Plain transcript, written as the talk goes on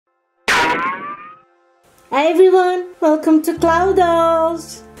Hi everyone, welcome to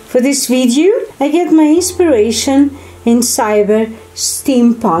Claudolls! For this video, I get my inspiration in cyber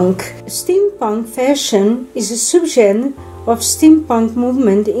steampunk. Steampunk fashion is a subgenre of steampunk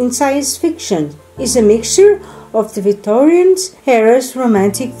movement in science fiction. It's a mixture of the Victorian era's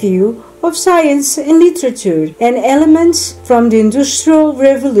romantic view of science and literature and elements from the Industrial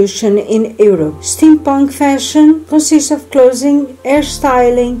Revolution in Europe. Steampunk fashion consists of clothing,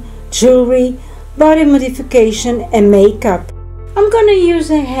 hairstyling, jewelry, body modification and makeup. I'm gonna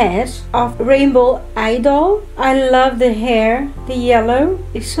use a head of rainbow idol. I love the hair, the yellow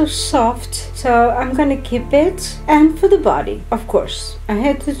is so soft, so I'm gonna keep it. And for the body, of course, I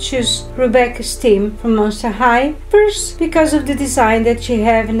had to choose Rebecca's theme from Monster High. First, because of the design that she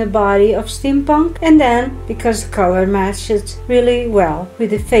have in the body of steampunk, and then because the color matches really well with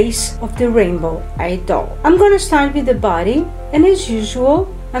the face of the rainbow idol. I'm gonna start with the body, and as usual,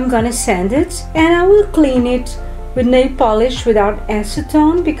 I'm gonna sand it and I will clean it with nail polish without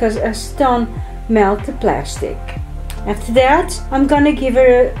acetone because acetone melts the plastic. After that, I'm gonna give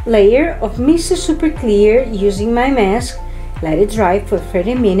her a layer of Mr. Super Clear using my mask, let it dry for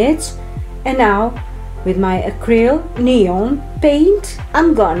 30 minutes, and now with my acryl neon paint,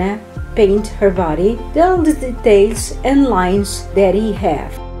 I'm gonna paint her body, all the details and lines that he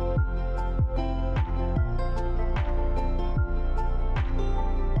have.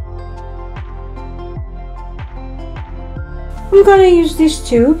 I'm gonna use this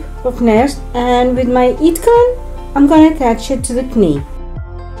tube of nest and with my heat gun I'm gonna attach it to the knee.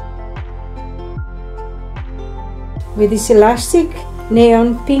 With this elastic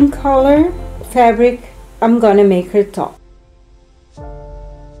neon pink color fabric I'm gonna make her top.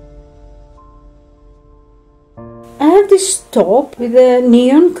 I have this top with a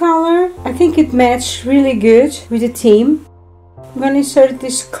neon color. I think it matched really good with the theme. I'm going to insert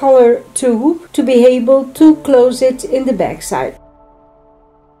this color tube to be able to close it in the back side.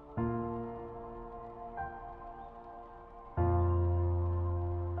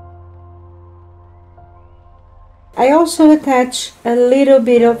 I also attach a little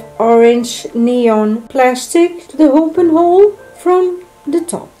bit of orange neon plastic to the open hole from the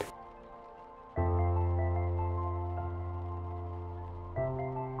top.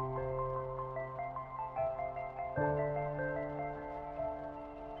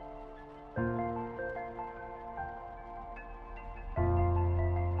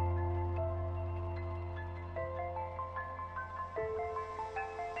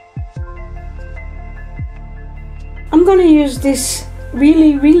 I'm gonna use this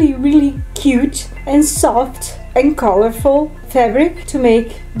really cute and soft and colorful fabric to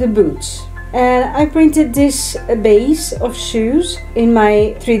make the boots. And I printed this base of shoes in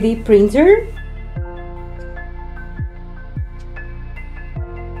my 3D printer.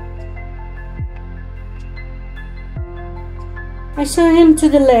 I sew him to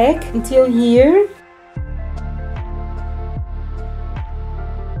the leg until here.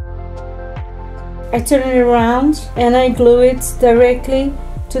 I turn it around and I glue it directly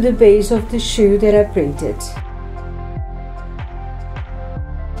to the base of the shoe that I printed.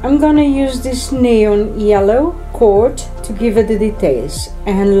 I'm gonna use this neon yellow cord to give it the details.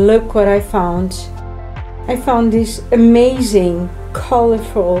 And look what I found. I found this amazing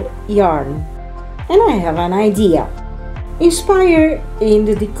colorful yarn. And I have an idea. Inspired in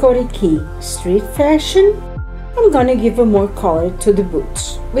the Decoriki street fashion, I'm gonna give a more color to the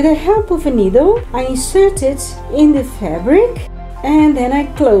boots. With the help of a needle, I insert it in the fabric and then I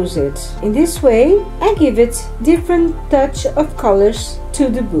close it. In this way, I give it different touch of colors to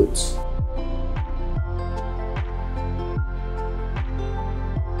the boots.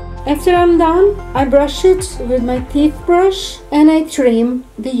 After I'm done, I brush it with my teeth brush and I trim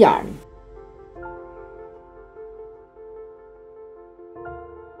the yarn.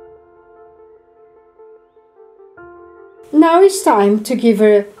 Now it's time to give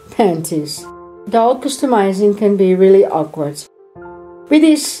her panties. Doll customizing can be really awkward. With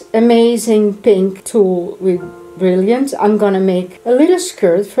this amazing pink tulle with brilliant, I'm gonna make a little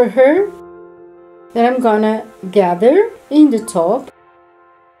skirt for her. Then I'm gonna gather in the top.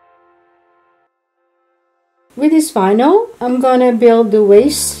 With this vinyl, I'm gonna build the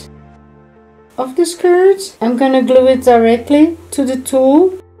waist of the skirt. I'm gonna glue it directly to the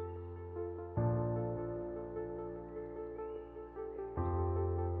tulle.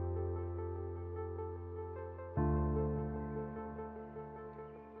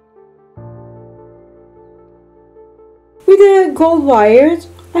 With a gold wire,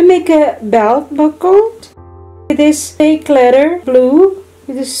 I make a belt buckle. With this fake leather blue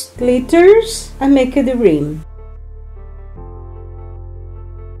with the glitters, I make the rim.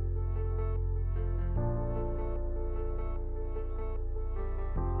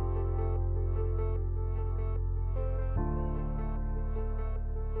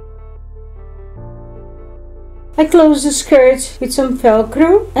 I close the skirt with some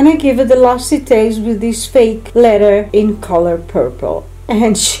Velcro and I give it a lusty taste with this fake leather in color purple.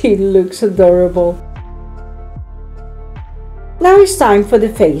 And she looks adorable. Now it's time for the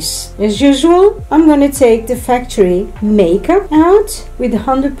face. As usual, I'm gonna take the factory makeup out with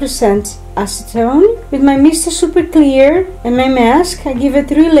 100% acetone. With my Mr. Super Clear and my mask, I give it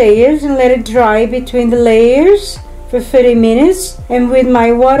 3 layers and let it dry between the layers for 30 minutes. And with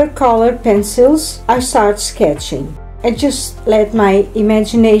my watercolor pencils, I start sketching. I just let my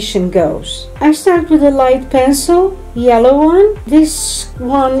imagination go. I start with a light pencil, yellow one. This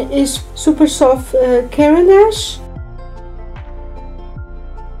one is super soft Caran-d'Ache.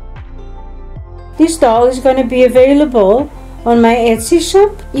 This doll is going to be available on my Etsy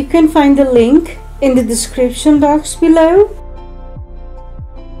shop. You can find the link in the description box below.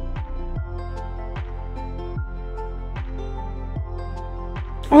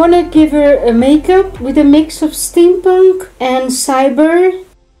 I want to give her a makeup with a mix of steampunk and cyber.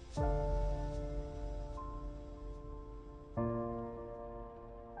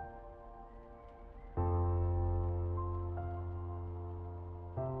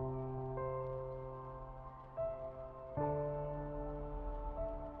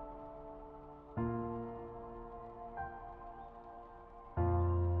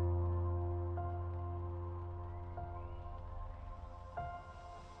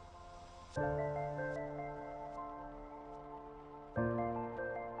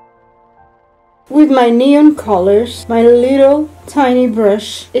 With my neon colors, my little tiny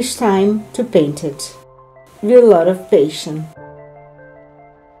brush, it's time to paint it with a lot of patience.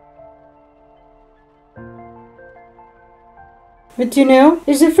 But you know,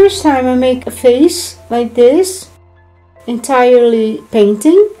 it's the first time I make a face like this, entirely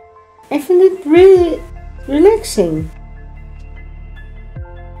painting. I find it really relaxing.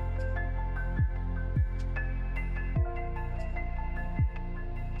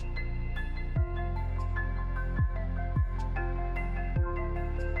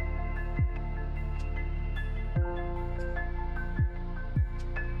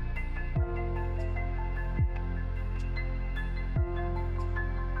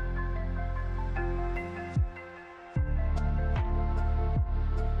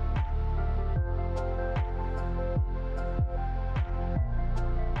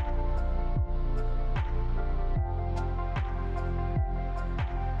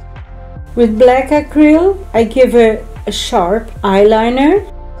 With black acryl, I give her a sharp eyeliner.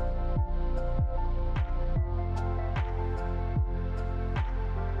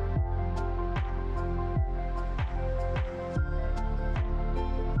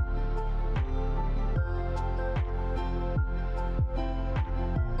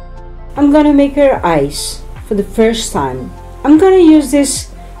 I'm gonna make her eyes for the first time. I'm gonna use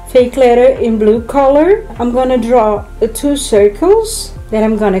this fake letter in blue color. I'm gonna draw 2 circles. Then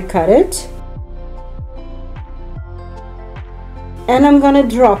I'm gonna cut it. And I'm gonna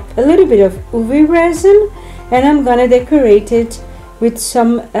drop a little bit of UV resin and I'm gonna decorate it with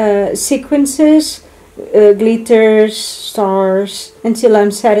some sequences, glitters, stars, until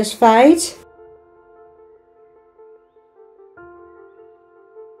I'm satisfied.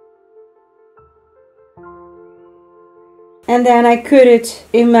 And then I cut it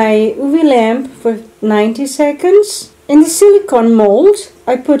in my UV lamp for 90 seconds. In the silicone mold,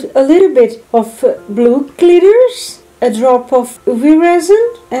 I put a little bit of blue glitters, a drop of UV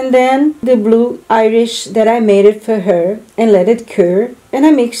resin, and then the blue iris that I made it for her and let it cure. And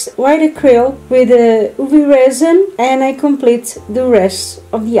I mixed white acryl with the UV resin and I complete the rest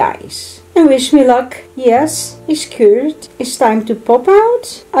of the eyes. And wish me luck. Yes, it's cured. It's time to pop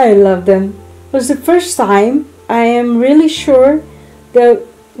out. I love them. It was the first time. I am really sure that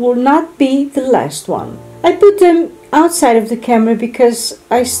will not be the last one. I put them outside of the camera because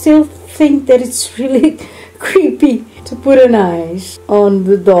I still think that it's really creepy to put an eyes on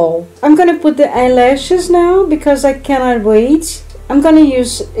the doll. I'm gonna put the eyelashes now because I cannot wait. I'm gonna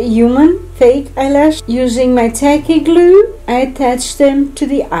use a human fake eyelash. Using my tacky glue, I attach them to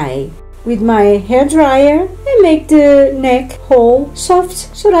the eye. With my hair dryer, I make the neck hole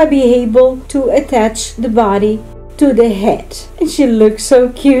soft so that I'll be able to attach the body to the head. And she looks so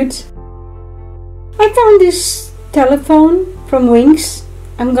cute. I found this telephone from Winx.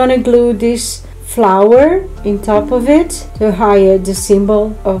 I'm gonna glue this flower in top of it to hide the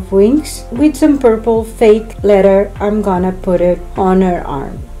symbol of Winx. With some purple fake leather, I'm gonna put it on her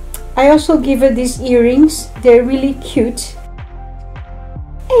arm. I also give her these earrings. They're really cute.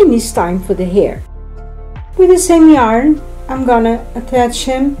 And it's time for the hair. With the same yarn, I'm gonna attach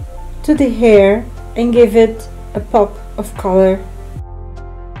him to the hair and give it a pop of color.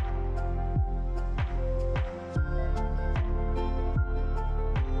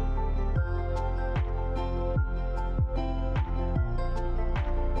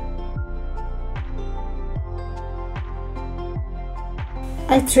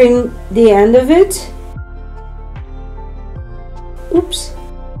 I trim the end of it. Oops,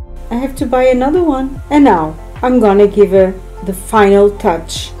 I have to buy another one. And now I'm gonna give her the final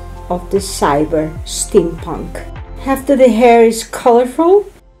touch of the cyber steampunk. After the hair is colorful,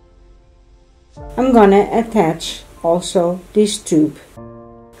 I'm gonna attach also this tube.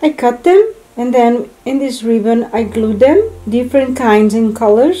 I cut them, and then in this ribbon I glue them, different kinds and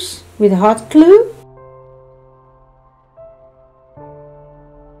colors with hot glue.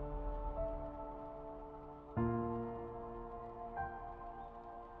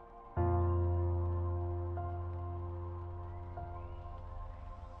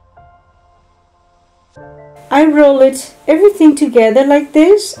 I roll it everything together like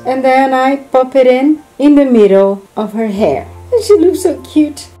this, and then I pop it in the middle of her hair. And she looks so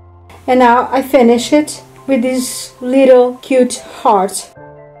cute. And now I finish it with this little cute heart.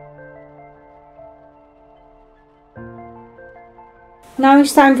 Now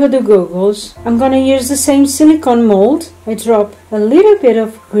it's time for the goggles. I'm gonna use the same silicone mold. I drop a little bit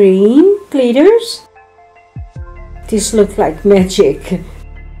of green glitters. This looks like magic.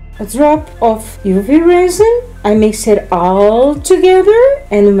 A drop of UV resin. I mix it all together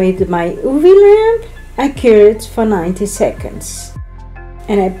and with my UV lamp I cure it for 90 seconds.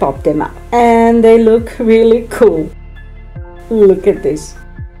 And I pop them out. And they look really cool. Look at this.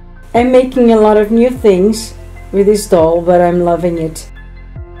 I'm making a lot of new things with this doll, but I'm loving it.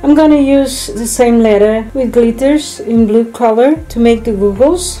 I'm gonna use the same letter with glitters in blue color to make the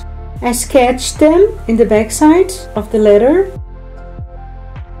googles. I sketched them in the back side of the letter.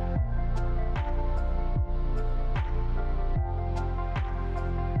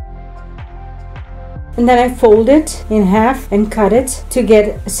 And then I fold it in half and cut it to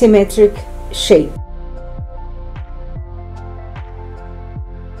get a symmetric shape.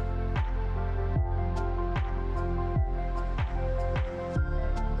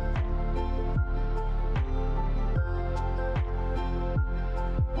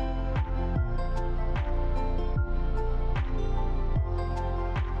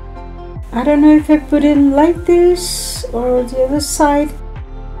 I don't know if I put it like this or the other side.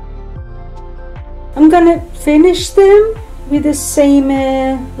 I'm gonna finish them with the same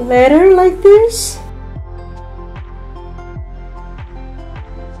letter like this.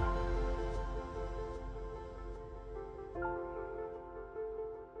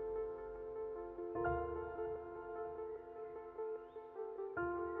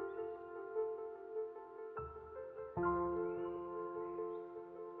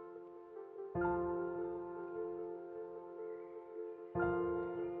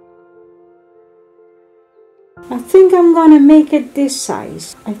 I think I'm gonna make it this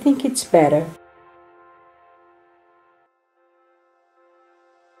size. I think it's better.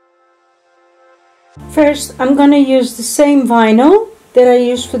 First, I'm gonna use the same vinyl that I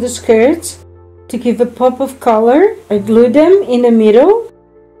used for the skirt to give a pop of color. I glue them in the middle.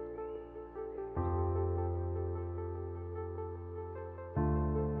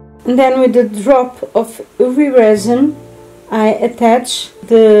 And then with a drop of UV resin, I attach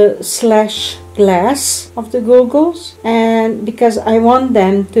the slash glass of the goggles, and because I want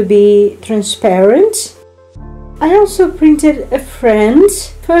them to be transparent, I also printed a friend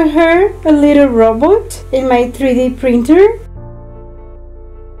for her, a little robot, in my 3D printer.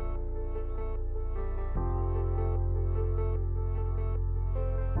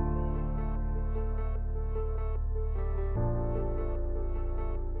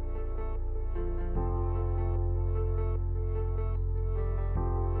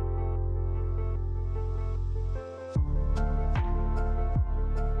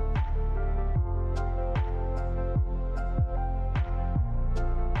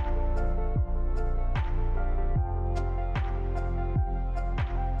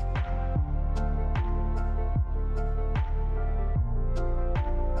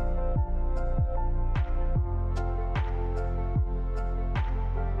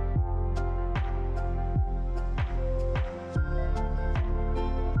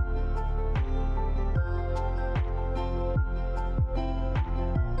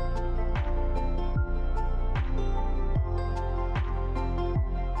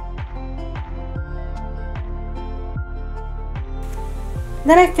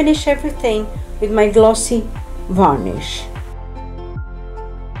 Then I finish everything with my glossy varnish.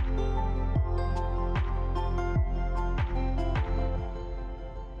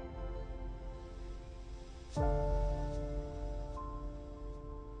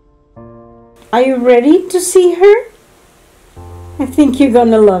 Are you ready to see her? I think you're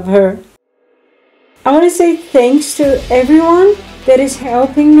gonna love her. I want to say thanks to everyone that is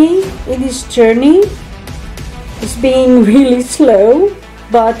helping me in this journey. It's being really slow,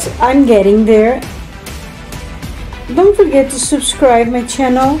 but I'm getting there. Don't forget to subscribe my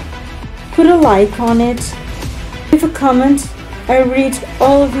channel, put a like on it, leave a comment. I read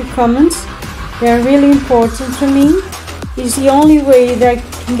all of your comments. They are really important for me. It's the only way that I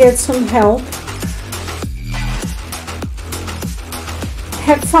can get some help.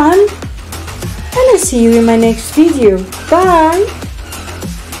 Have fun, and I'll see you in my next video. Bye!